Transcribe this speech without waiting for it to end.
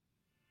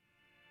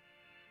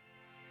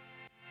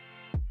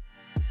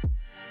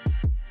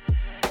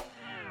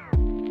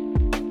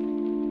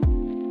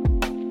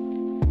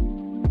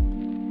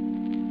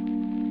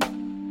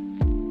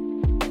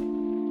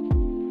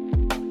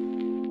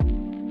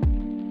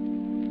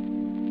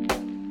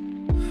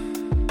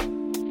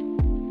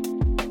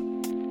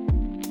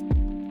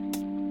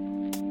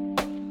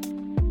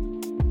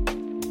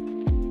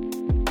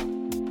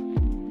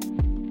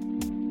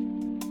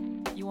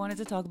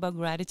to talk about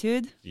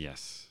gratitude?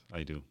 Yes,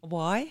 I do.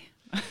 Why?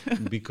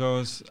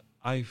 Because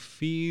I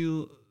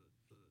feel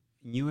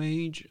New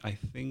Age, I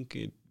think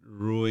it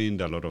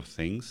ruined a lot of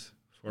things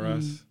for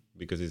us,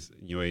 because it's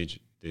New Age,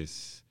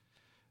 this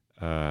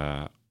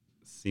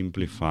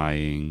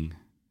simplifying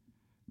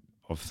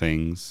of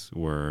things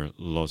where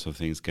lots of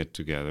things get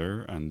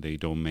together and they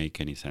don't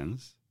make any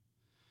sense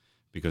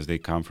because they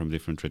come from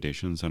different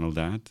traditions and all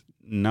that.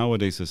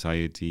 Nowadays,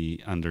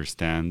 society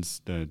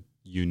understands that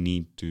you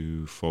need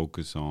to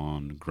focus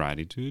on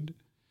gratitude,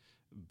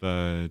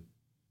 but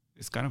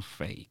it's kind of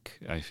fake,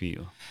 I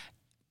feel.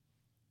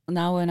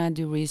 Now when I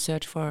do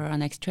research for our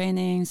next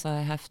trainings,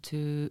 I have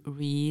to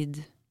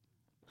read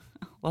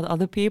what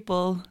other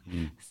people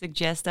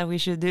suggest that we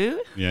should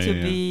do to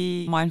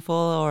be mindful,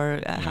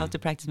 or how to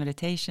practice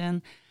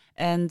meditation.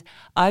 And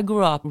I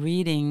grew up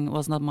reading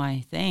was not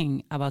my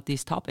thing about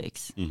these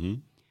topics.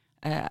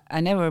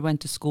 I never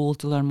went to school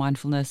to learn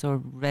mindfulness or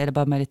read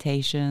about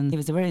meditation. It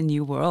was a very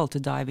new world to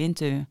dive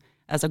into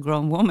as a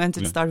grown woman,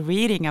 to start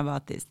reading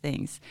about these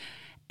things.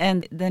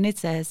 And then it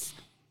says,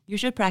 you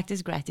should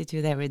practice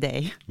gratitude every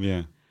day.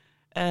 Yeah.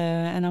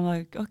 And I'm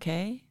like,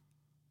 okay.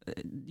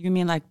 You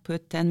mean like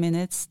put 10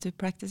 minutes to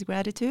practice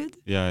gratitude?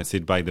 Yeah,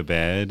 sit by the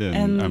bed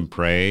and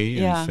pray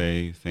and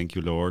say, thank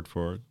you, Lord,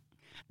 for...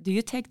 Do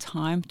you take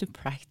time to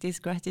practice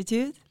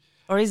gratitude?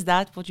 Or is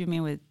that what you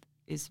mean with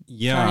is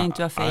turning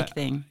into a fake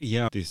thing?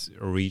 Yeah, this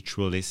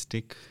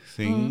ritualistic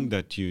thing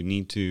that you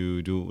need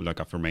to do, like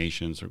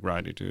affirmations or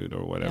gratitude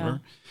or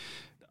whatever.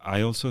 Yeah.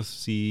 I also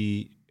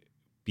see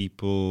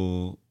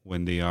people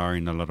when they are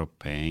in a lot of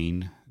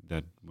pain,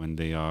 that when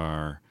they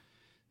are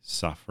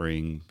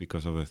suffering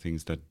because of the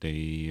things that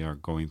they are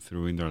going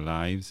through in their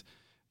lives,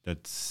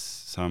 that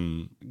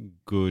some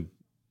good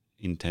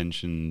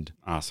intentioned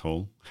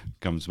asshole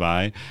comes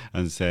by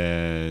and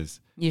says,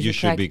 you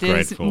should be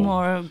grateful.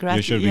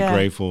 You should be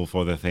grateful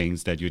for the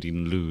things that you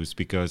didn't lose,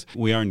 because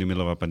we are in the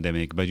middle of a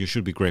pandemic, but you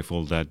should be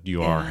grateful that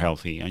you are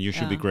healthy, and you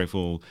should be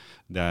grateful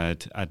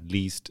that at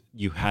least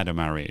you had a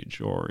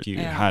marriage or you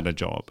had a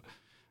job.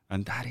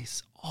 And that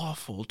is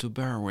awful to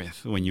bear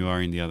with when you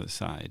are in the other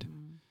side.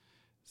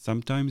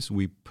 Sometimes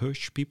we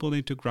push people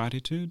into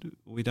gratitude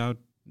without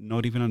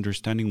not even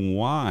understanding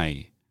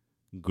why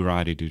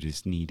gratitude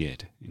is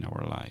needed in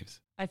our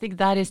lives. I think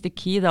that is the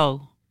key,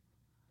 though.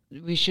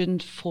 We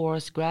shouldn't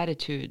force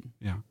gratitude.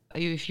 Yeah.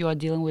 If you are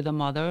dealing with a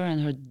mother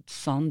and her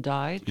son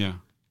died,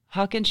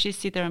 how can she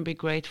sit there and be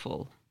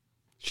grateful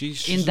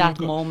in that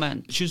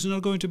moment? She's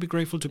not going to be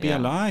grateful to be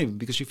alive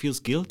because she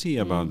feels guilty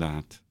about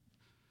that.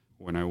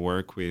 When I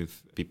work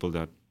with people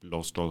that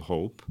lost all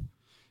hope,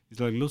 it's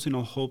like losing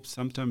all hope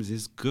sometimes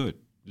is good.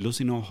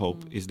 Losing all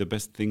hope is the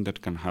best thing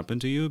that can happen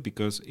to you,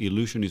 because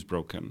illusion is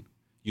broken.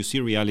 You see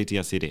reality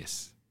as it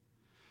is.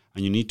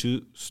 And you need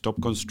to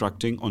stop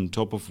constructing on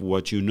top of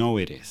what you know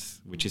it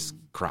is, which is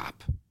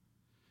crap.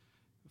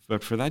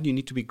 But for that, you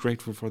need to be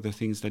grateful for the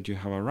things that you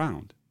have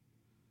around.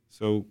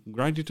 So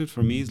gratitude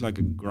for me is like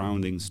a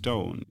grounding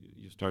stone.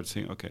 You start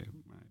saying, okay,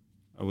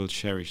 I will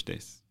cherish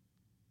this.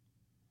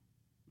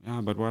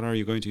 Yeah, but what are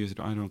you going to use it?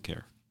 I don't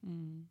care.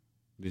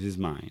 This is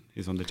mine.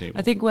 It's on the table.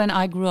 I think when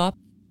I grew up,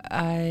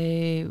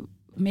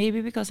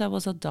 maybe because I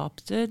was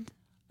adopted,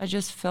 I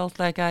just felt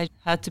like I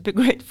had to be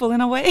grateful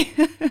in a way.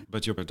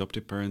 But your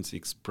adopted parents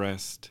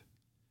expressed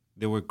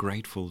they were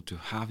grateful to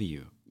have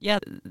you. Yeah,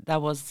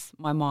 that was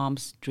my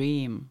mom's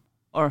dream.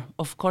 Or,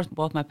 of course,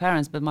 both my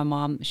parents, but my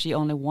mom, she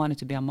only wanted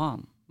to be a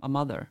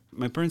mother.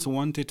 My parents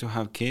wanted to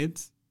have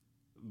kids,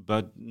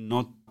 but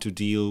not to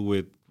deal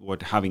with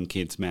what having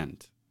kids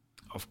meant.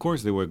 Of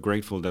course, they were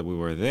grateful that we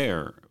were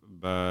there,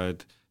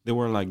 but they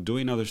were like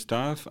doing other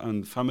stuff,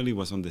 and family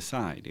was on the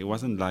side. It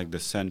wasn't like the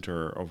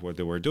center of what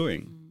they were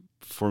doing.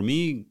 For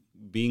me,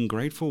 being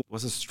grateful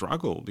was a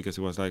struggle, because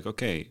it was like,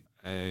 okay,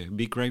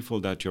 be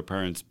grateful that your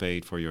parents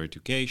paid for your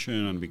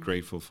education, and be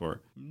grateful for...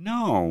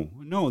 No,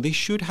 they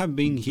should have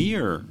been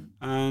here.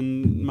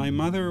 And my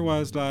mother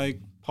was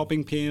like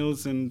popping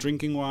pills and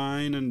drinking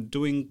wine and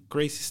doing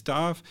crazy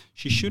stuff.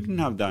 She shouldn't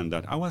have done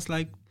that. I was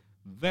like,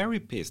 very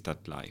pissed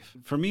at life.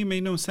 For me, it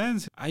made no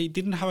sense. I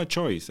didn't have a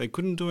choice. I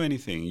couldn't do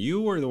anything.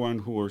 You were the one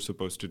who were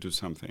supposed to do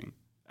something.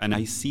 And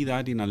I see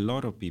that in a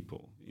lot of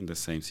people in the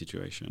same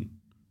situation.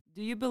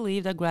 Do you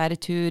believe that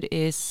gratitude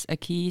is a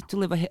key to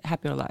live a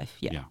happier life?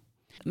 Yeah.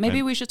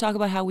 Maybe we should talk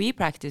about how we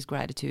practice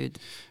gratitude.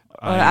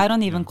 Or I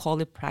don't even call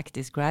it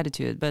practice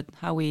gratitude, but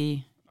how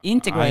we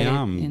integrate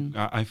it.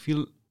 I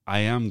feel I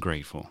am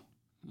grateful.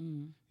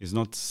 It's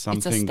not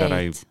something that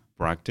I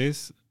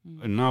practice.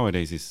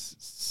 Nowadays, it's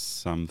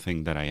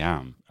something that I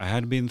am. I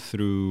had been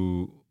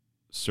through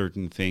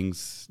certain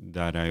things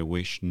that I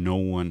wish no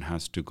one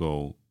has to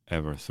go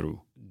ever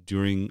through.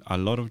 During a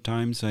lot of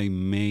times, I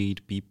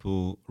made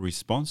people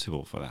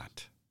responsible for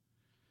that,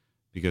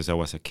 because I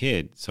was a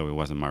kid, so it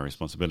wasn't my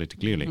responsibility,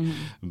 clearly.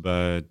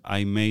 But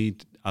I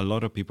made a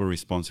lot of people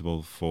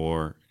responsible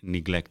for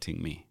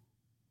neglecting me.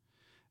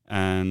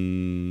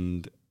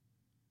 And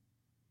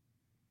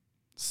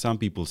some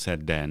people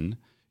said then,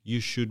 you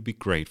should be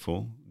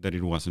grateful that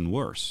it wasn't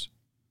worse.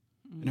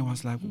 And I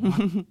was like,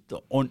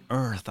 what on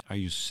earth are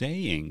you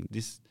saying?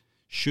 This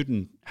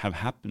shouldn't have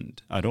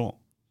happened at all.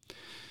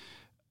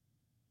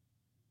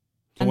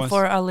 And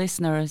for our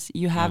listeners,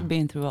 you have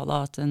been through a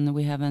lot, and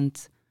we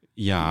haven't...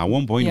 Yeah, at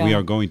one point we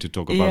are going to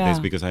talk about this,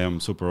 because I am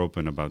super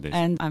open about this.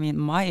 And I mean,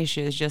 my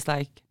issue is just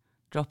like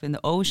drop in the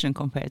ocean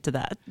compared to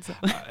that. So.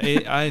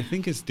 I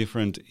think it's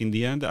different. In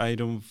the end, I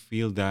don't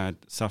feel that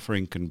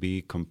suffering can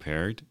be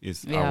compared.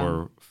 It's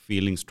our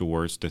feelings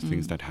towards the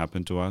things that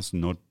happen to us,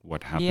 not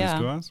what happens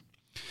to us.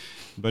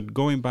 But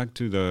going back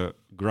to the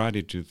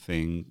gratitude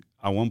thing,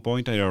 at one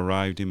point I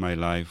arrived in my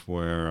life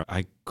where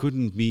I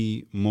couldn't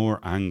be more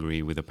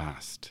angry with the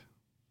past.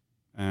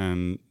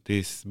 And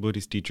this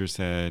Buddhist teacher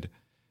said,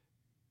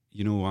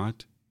 you know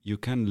what? You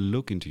can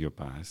look into your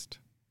past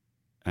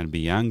and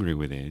be angry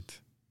with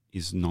it.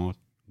 Is not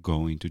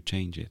going to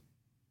change it.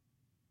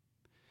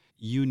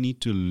 You need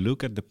to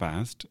look at the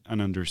past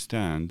and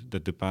understand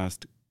that the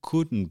past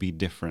couldn't be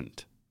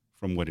different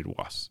from what it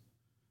was.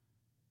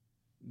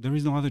 There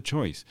is no other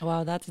choice.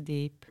 Wow, that's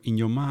deep. In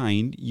your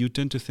mind, you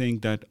tend to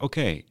think that,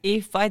 okay,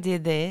 if I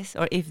did this,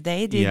 or if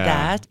they did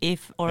that,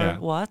 if or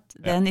what,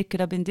 then it could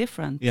have been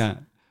different. Yeah,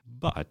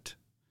 but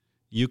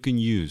you can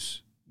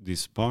use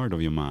this part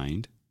of your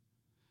mind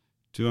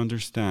to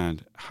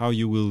understand how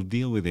you will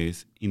deal with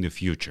this in the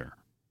future.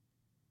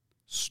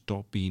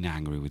 Stop being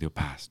angry with your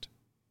past.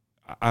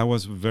 I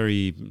was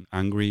very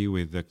angry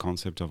with the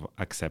concept of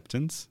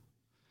acceptance,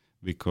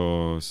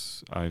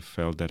 because I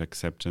felt that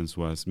acceptance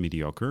was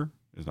mediocre.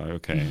 It's like,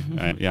 okay,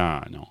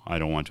 no, I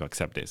don't want to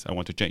accept this. I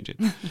want to change it.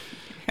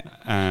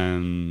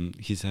 And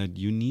he said,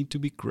 you need to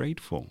be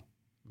grateful,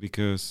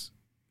 because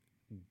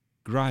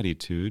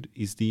gratitude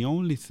is the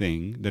only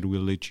thing that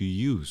will let you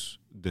use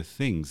the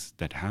things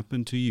that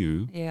happen to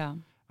you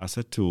as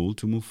a tool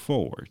to move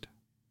forward.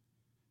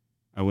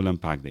 I will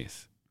unpack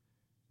this.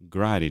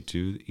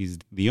 Gratitude is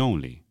the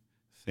only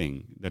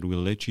thing that will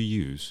let you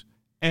use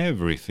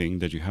everything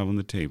that you have on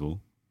the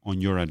table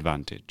on your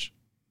advantage.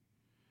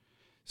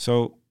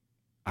 So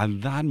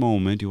at that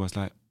moment, it was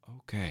like,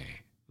 okay,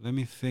 let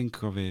me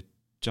think of it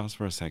just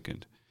for a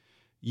second.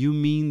 You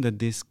mean that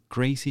this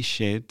crazy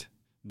shit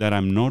that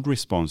I'm not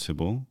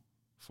responsible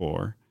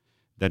for,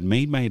 that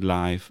made my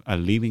life a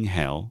living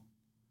hell,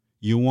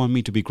 you want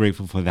me to be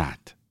grateful for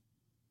that?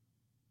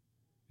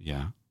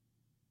 Yeah,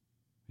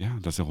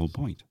 that's the whole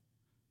point.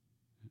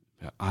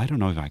 I don't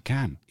know if I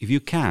can. If you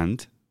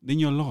can't, then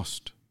you're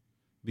lost.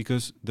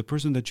 Because the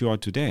person that you are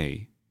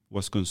today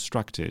was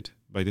constructed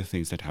by the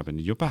things that happened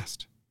in your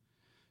past.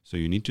 So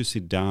you need to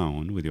sit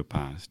down with your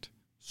past,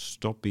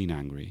 stop being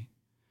angry,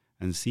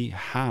 and see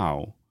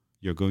how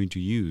you're going to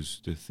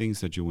use the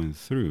things that you went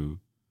through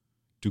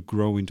to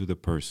grow into the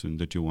person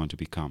that you want to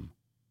become.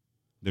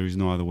 There is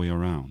no other way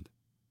around.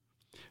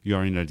 You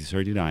are in a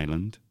deserted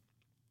island.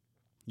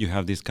 You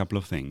have these couple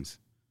of things.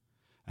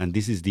 And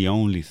this is the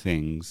only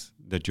things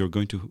that you're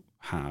going to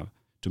have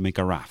to make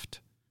a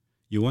raft.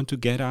 You want to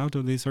get out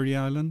of this deserted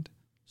island?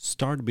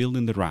 Start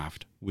building the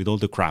raft with all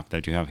the crap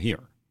that you have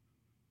here.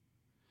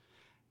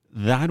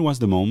 That was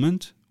the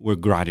moment where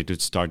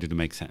gratitude started to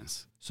make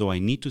sense. So I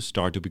need to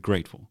start to be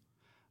grateful.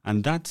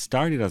 And that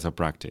started as a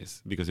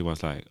practice, because it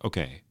was like,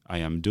 okay, I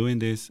am doing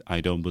this.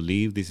 I don't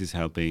believe this is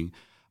helping.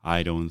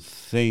 I don't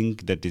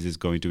think that this is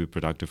going to be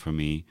productive for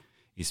me.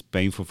 It's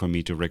painful for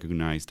me to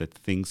recognize that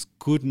things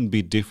couldn't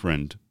be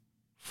different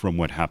from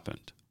what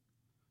happened.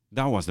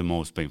 That was the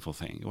most painful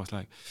thing. It was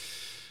like,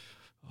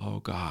 oh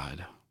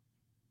God.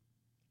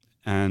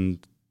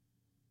 And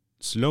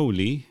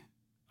slowly,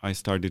 I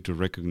started to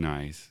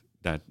recognize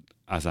that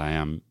as I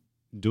am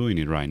doing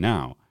it right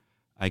now,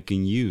 I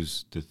can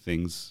use the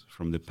things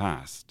from the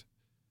past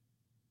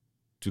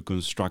to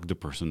construct the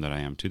person that I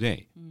am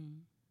today.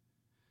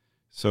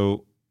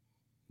 So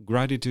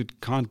gratitude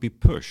can't be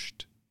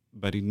pushed,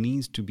 but it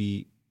needs to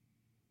be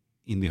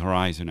in the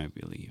horizon, I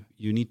believe.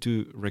 You need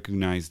to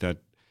recognize that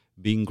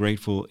being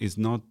grateful is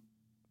not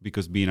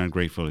because being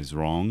ungrateful is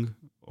wrong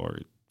or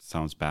it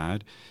sounds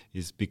bad.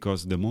 It's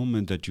because the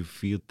moment that you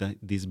feel that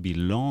this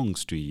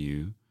belongs to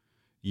you,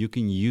 you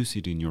can use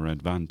it in your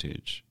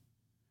advantage.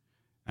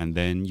 And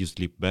then you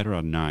sleep better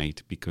at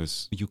night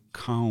because you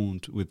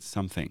count with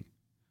something.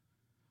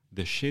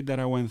 The shit that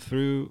I went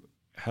through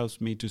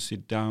helps me to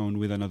sit down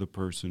with another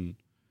person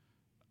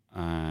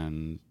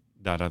and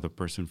that other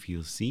person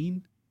feels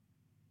seen.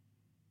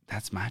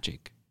 That's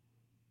magic.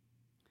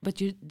 But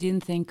you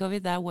didn't think of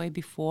it that way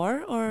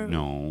before, or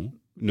no.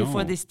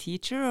 Before this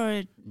teacher,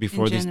 or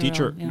before this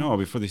teacher? Yeah. No,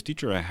 before this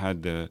teacher, I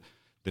had the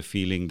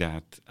feeling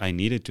that I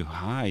needed to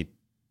hide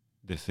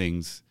the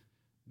things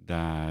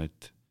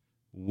that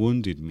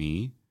wounded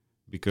me,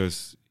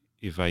 because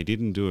if I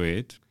didn't do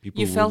it,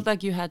 people. You felt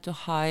like you had to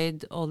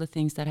hide all the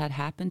things that had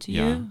happened to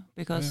you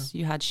because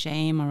you had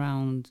shame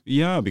around.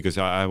 Yeah, because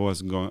I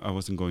wasn't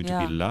going to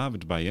be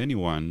loved by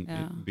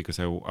anyone because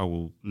I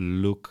will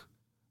look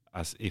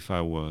as if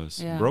I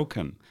was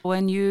broken.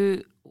 When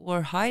you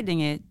were hiding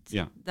it,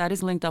 that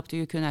is linked up to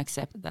you couldn't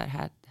accept that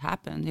had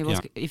happened. It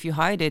was if you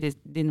hide it, it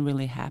didn't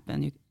really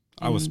happen.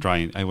 I was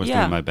trying. I was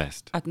doing my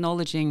best.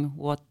 Acknowledging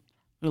what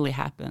really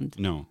happened.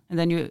 No. And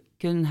then you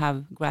couldn't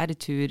have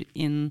gratitude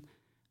in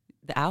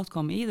the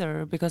outcome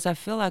either, because I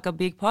feel like a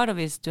big part of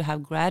it is to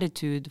have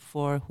gratitude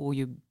for who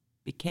you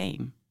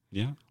became.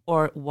 Yeah.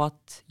 Or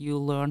what you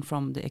learned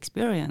from the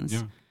experience.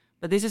 Yeah.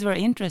 But this is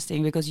very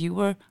interesting because you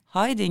were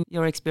hiding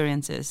your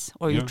experiences,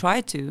 or you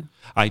tried to.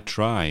 I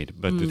tried,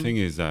 but the thing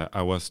is that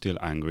I was still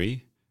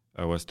angry.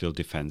 I was still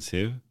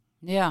defensive.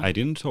 Yeah. I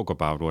didn't talk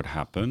about what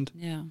happened.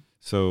 Yeah.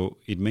 So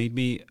it made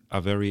me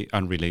a very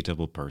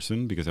unrelatable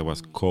person because I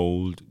was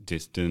cold,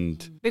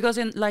 distant. Because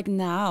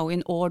now,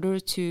 in order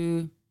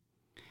to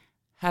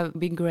have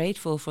been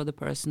grateful for the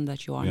person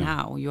that you are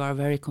now, you are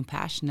very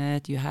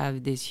compassionate, you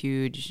have this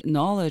huge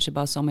knowledge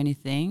about so many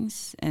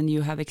things, and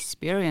you have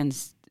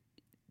experienced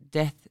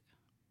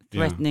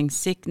death-threatening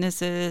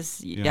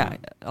sicknesses,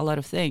 a lot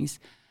of things.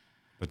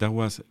 But that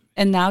was...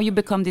 And now you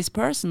become this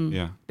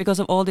person because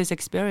of all these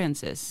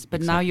experiences.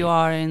 But now you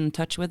are in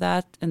touch with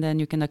that, and then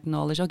you can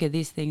acknowledge, okay,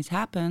 these things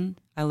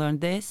happened, I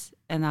learned this,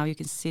 and now you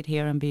can sit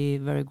here and be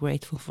very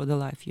grateful for the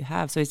life you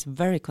have. So it's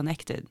very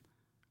connected.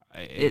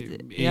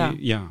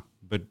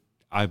 But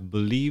I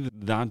believe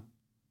that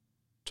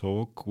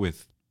talk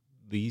with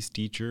these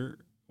teacher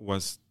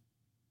was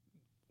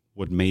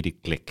what made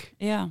it click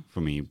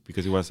for me,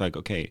 because it was like,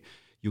 okay,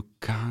 you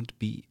can't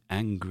be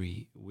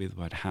angry with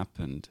what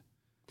happened.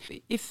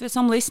 If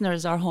some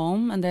listeners are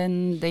home and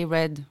then they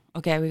read,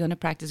 okay, we're going to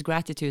practice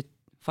gratitude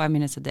 5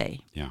 minutes a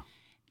day. Yeah.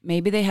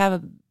 Maybe they have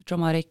a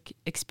traumatic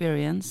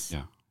experience.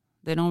 Yeah.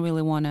 They don't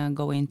really want to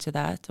go into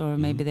that, or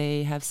maybe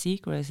they have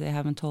secrets they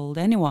haven't told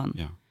anyone.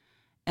 Yeah.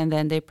 And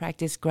then they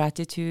practice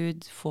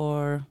gratitude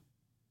for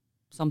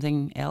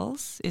something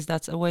else. Is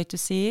that a way to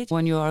see it?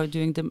 When you are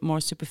doing the more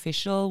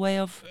superficial way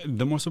of...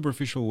 The more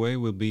superficial way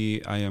will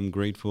be, I am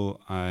grateful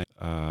I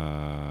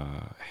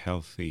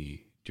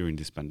healthy during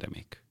this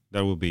pandemic.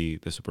 That will be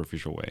the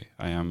superficial way.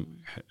 I am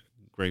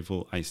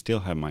grateful I still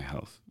have my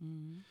health.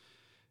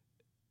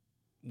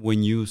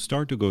 When you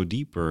start to go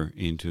deeper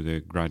into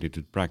the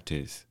gratitude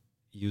practice,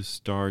 you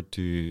start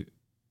to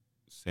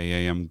say,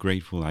 I am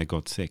grateful I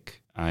got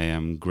sick. I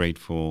am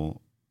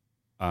grateful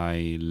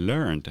I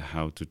learned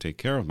how to take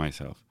care of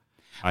myself.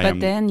 But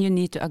then you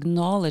need to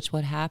acknowledge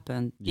what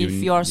happened. If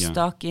you're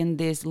stuck in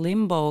this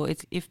limbo,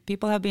 if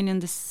people have been in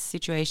this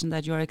situation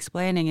that you're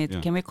explaining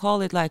it, can we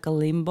call it like a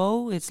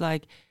limbo? It's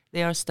like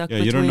they are stuck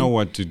between... you don't know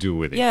what to do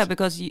with it. Yeah,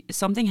 because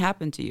something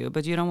happened to you,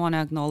 but you don't want to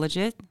acknowledge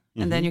it.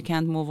 And then you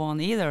can't move on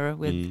either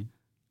with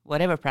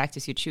whatever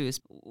practice you choose.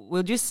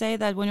 Would you say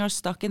that when you're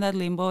stuck in that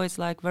limbo, it's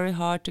like very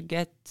hard to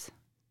get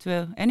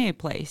to any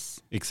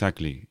place?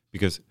 Exactly,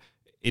 because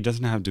it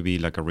doesn't have to be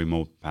like a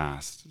remote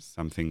past,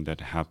 something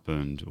that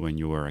happened when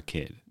you were a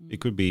kid. It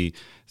could be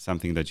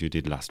something that you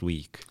did last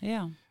week.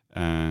 Yeah.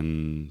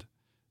 And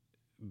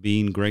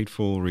being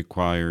grateful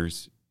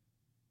requires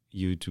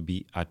you to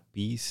be at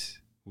peace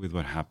with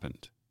what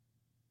happened.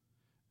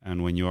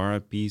 And when you are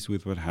at peace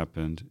with what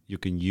happened, you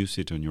can use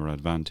it on your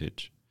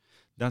advantage.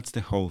 That's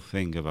the whole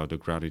thing about the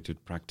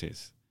gratitude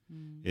practice.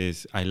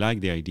 Is I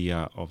like the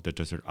idea of the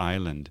desert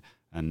island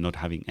and not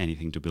having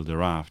anything to build a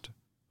raft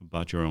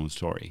but your own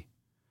story.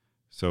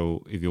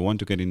 So if you want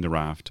to get in the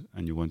raft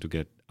and you want to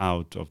get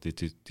out of the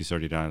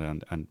deserted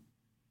island and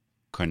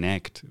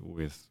connect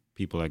with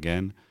people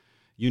again,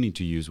 you need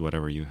to use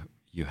whatever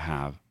you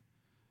have.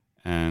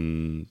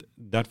 And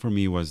that for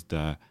me was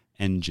the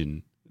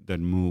engine that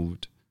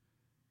moved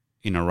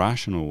in a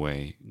rational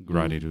way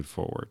gratitude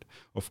forward.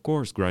 Of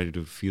course,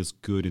 gratitude feels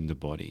good in the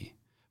body,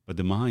 but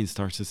the mind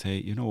starts to say,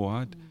 you know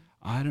what?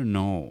 I don't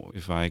know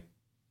if I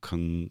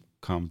can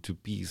come to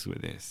peace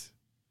with this.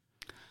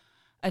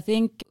 I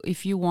think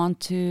if you want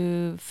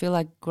to feel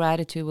like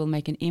gratitude will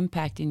make an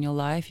impact in your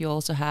life, you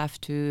also have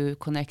to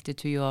connect it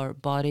to your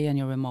body and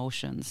your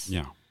emotions.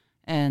 Yeah.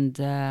 And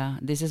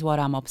this is what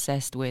I'm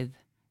obsessed with.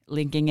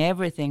 Linking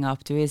everything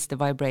up to is the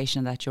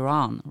vibration that you're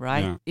on,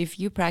 right? Yeah. If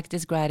you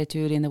practice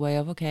gratitude in the way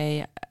of,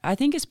 okay, I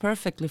think it's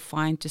perfectly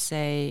fine to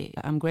say,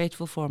 I'm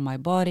grateful for my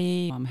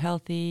body, I'm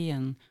healthy,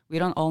 and we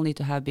don't all need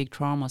to have big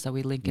traumas that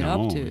we link it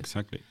up to.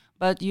 Exactly.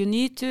 But you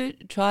need to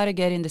try to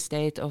get in the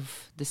state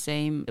of the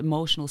same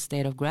emotional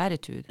state of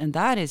gratitude. And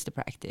that is the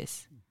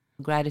practice.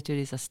 Gratitude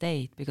is a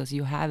state because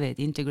you have it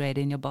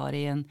integrated in your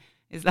body. And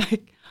it's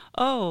like,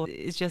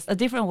 it's just a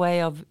different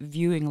way of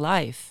viewing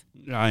life.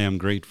 I am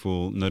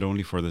grateful not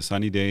only for the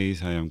sunny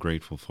days, I am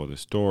grateful for the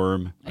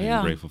storm. I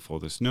am grateful for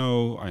the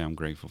snow. I am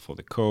grateful for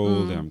the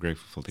cold. I am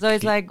grateful for the... So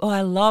it's like,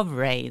 I love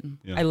rain.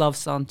 Yeah. I love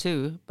sun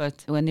too.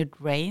 But when it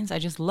rains, I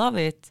just love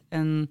it.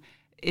 And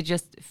it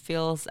just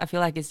feels, I feel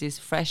like it's this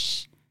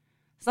fresh...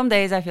 Some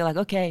days I feel like,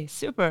 okay,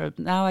 super.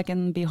 Now I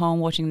can be home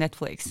watching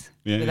Netflix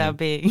without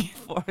being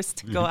forced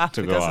to go out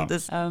because of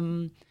this.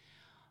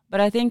 But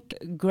I think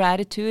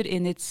gratitude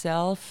in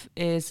itself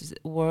is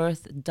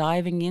worth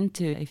diving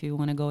into if you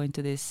want to go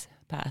into this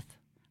path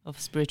of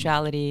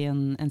spirituality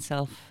and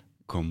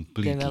self-development.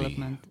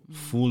 Completely,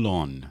 full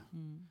on.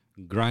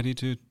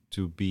 Gratitude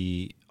to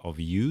be of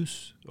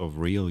use, of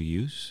real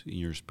use in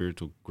your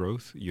spiritual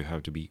growth, you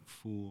have to be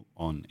full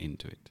on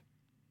into it.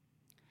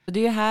 Do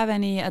you have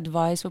any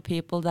advice for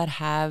people that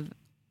have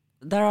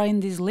that are in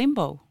this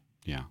limbo.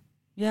 Yeah.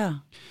 Yeah.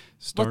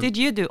 What did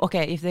you do?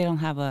 Okay, if they don't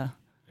have a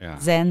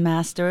Zen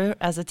master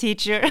as a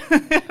teacher,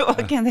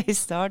 what can they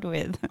start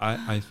with?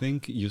 I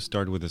think you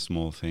start with the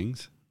small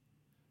things.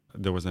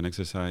 There was an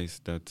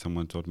exercise that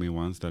someone taught me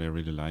once that I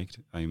really liked.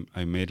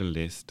 I made a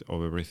list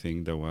of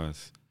everything that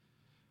was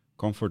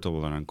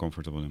comfortable and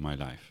uncomfortable in my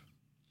life.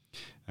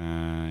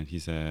 And he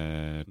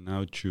said,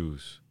 now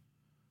choose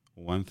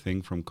one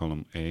thing from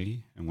column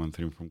A and one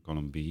thing from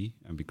column B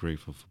and be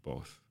grateful for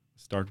both.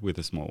 Start with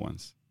the small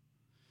ones.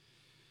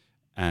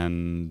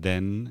 And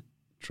then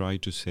try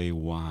to say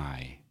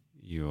why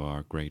you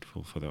are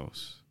grateful for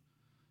those.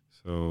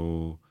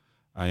 So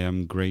I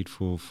am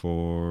grateful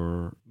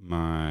for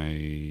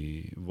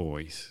my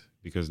voice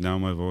because now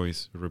my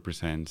voice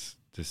represents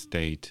the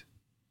state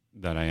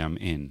that I am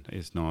in.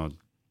 It's not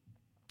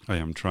I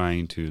am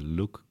trying to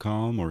look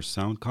calm or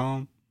sound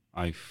calm.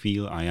 I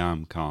feel I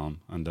am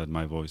calm and that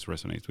my voice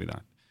resonates with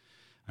that.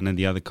 And then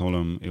the other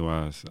column, it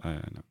was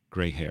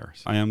gray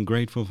hairs. I am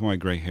grateful for my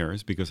gray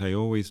hairs because I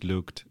always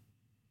looked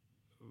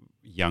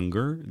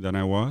younger than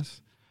I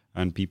was.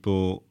 And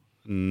people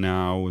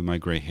now with my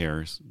gray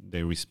hairs,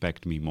 they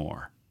respect me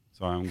more.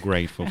 So I'm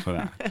grateful for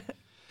that.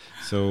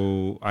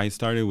 So I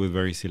started with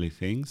very silly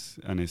things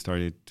and I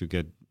started to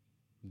get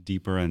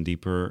deeper and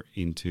deeper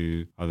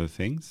into other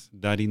things.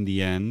 That in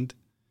the end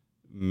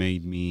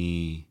made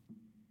me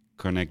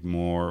connect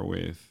more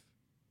with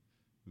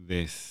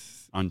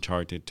this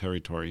uncharted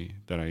territory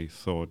that I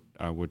thought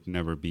I would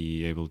never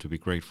be able to be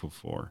grateful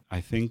for.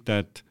 I think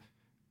that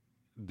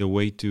the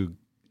way to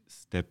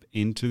step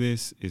into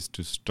this is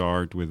to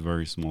start with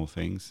very small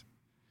things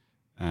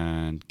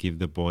and give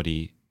the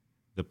body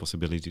the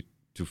possibility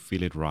to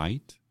feel it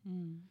right.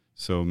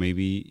 So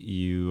maybe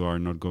you are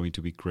not going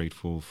to be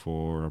grateful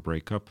for a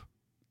breakup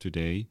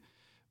today,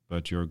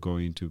 but you're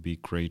going to be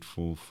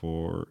grateful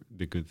for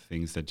the good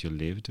things that you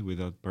lived with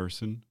that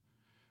person.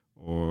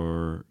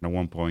 Or at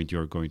one point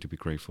you're going to be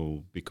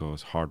grateful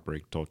because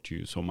heartbreak taught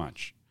you so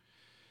much.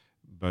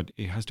 But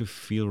it has to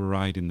feel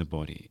right in the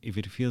body. If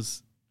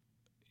it's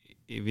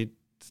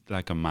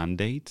like a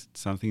mandate,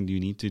 something you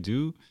need to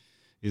do,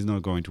 it's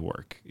not going to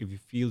work. If you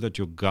feel that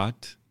your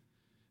gut,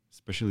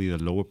 especially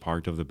the lower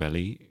part of the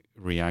belly,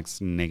 reacts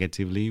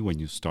negatively when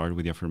you start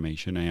with the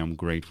affirmation, I am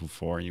grateful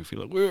for, and you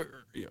feel like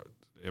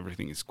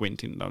everything is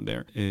squinting down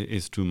there,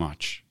 it's too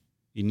much.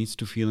 It needs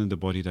to feel in the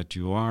body that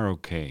you are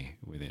okay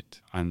with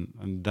it.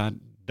 And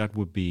that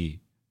would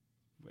be,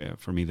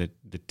 for me, the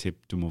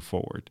tip to move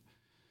forward.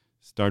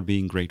 Start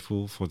being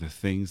grateful for the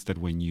things that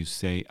when you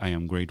say, I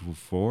am grateful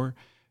for,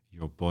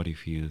 your body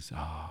feels,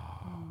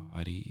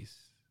 at ease.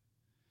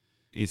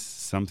 Is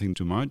something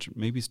too much?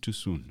 Maybe it's too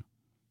soon.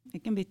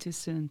 It can be too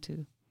soon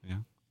too. Yeah?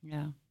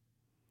 Yeah.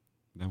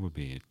 That would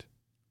be it.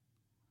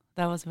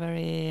 That was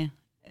very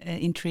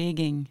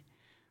intriguing.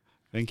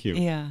 Thank you.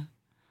 Yeah.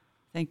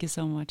 Thank you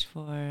so much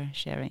for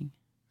sharing.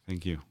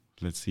 Thank you.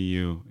 Let's see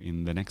you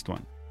in the next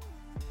one.